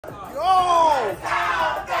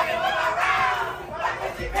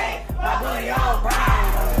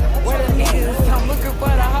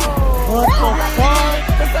What the fuck?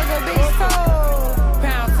 The sucker bitch told.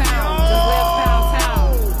 Pound Town, just left Pound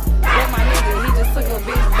Town. With my nigga, he just took a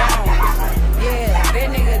bitch down. Yeah, that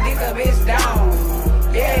nigga dick a bitch down.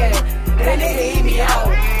 Yeah, that nigga eat me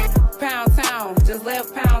out. Pound Town, just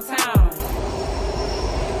left Pound Town.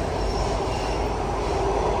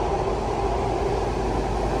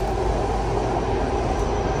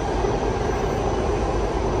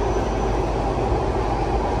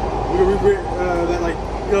 That like,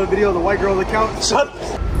 you know, the video of the white girl on the couch. Shut.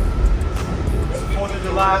 4th of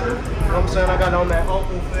July. You know what I'm saying? I got on that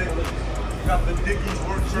uncle thing. Got the Dickies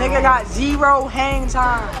work shirt. Nigga got 0 hang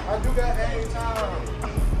time. I do got hang time. You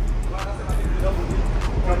know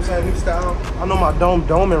what I'm saying? New style. I know my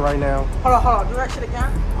doming right now. Hold on. Do that shit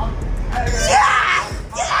again. Yes!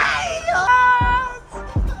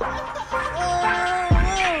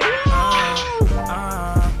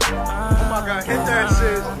 Oh my God, hit that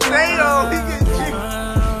shit. Sayo, he get G.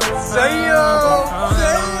 Sayo.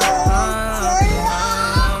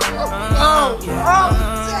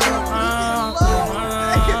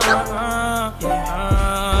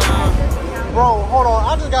 Bro, hold on. I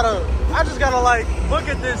just gotta like look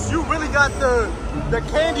at this. You really got the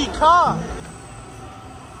candy car.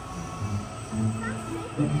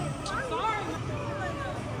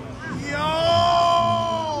 Yo!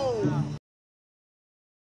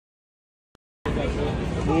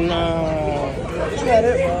 Nah. You got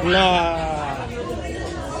it, bro. Nah.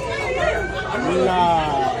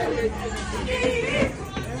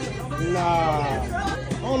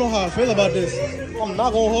 I don't know how I feel about this. I'm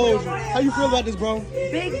not gonna hold you. How you feel about this, bro?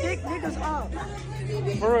 Big dick niggas up.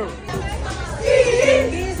 For real.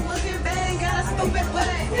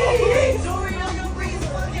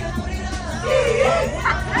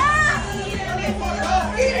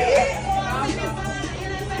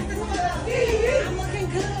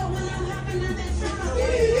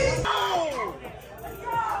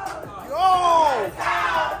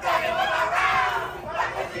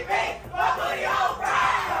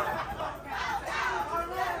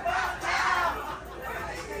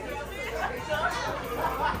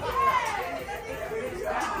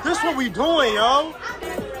 This what we doing, yo.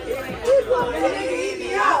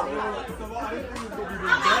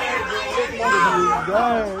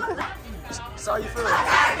 So how you feel?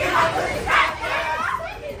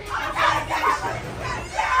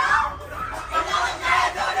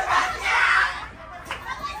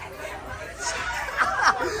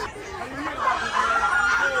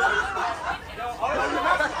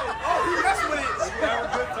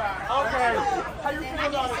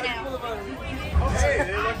 Hey,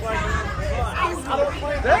 they look like I don't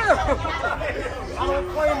claim them. I don't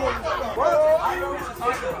claim them.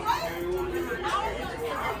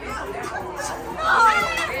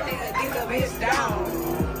 That nigga dick a bitch down.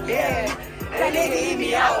 Yeah, that nigga eat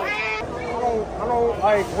me out. I don't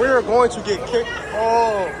like, we're going to get kicked.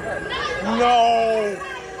 Oh, no.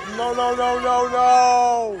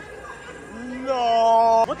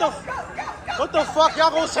 What the fuck?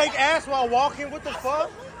 Y'all gonna take ass while walking? What the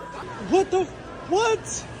fuck?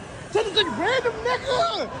 What? That is a random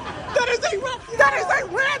nigga. That is a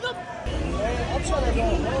random. I'm trying to go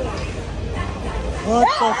home. What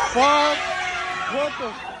the fuck?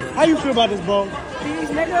 How you feel about this, bro? These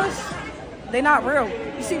niggas, they not real.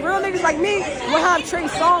 You see, real niggas like me will have Trey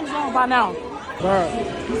songs on by now. Bro,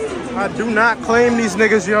 I do not claim these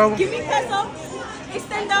niggas, yo. Give me peso,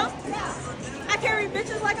 extendo. I carry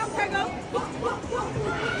bitches like I'm prego.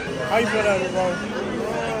 How you feel about it, bro?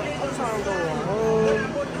 I'm trying to go home.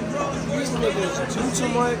 These niggas too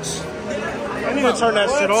much. I need to turn that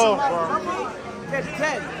shit off, bro.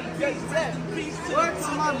 Word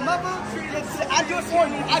to my mother, I just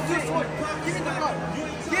want you. Give me the gun.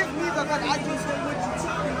 Give me the gun. I just want what you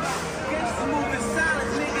talking about. I'm moving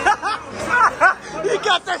silent, nigga. He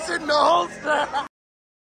got that shit in the holster.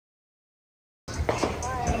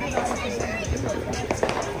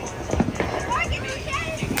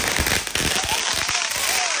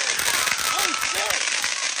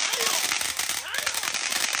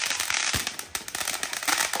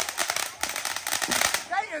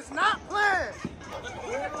 They is not playing.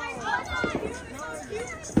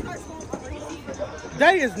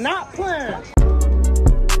 They is not playing.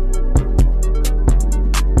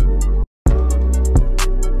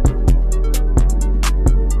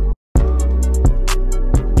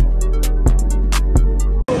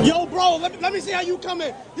 Yo, bro, let me see how you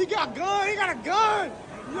coming. He got a gun.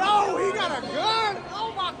 Yo, he got a gun.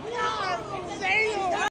 Oh my God. Damn.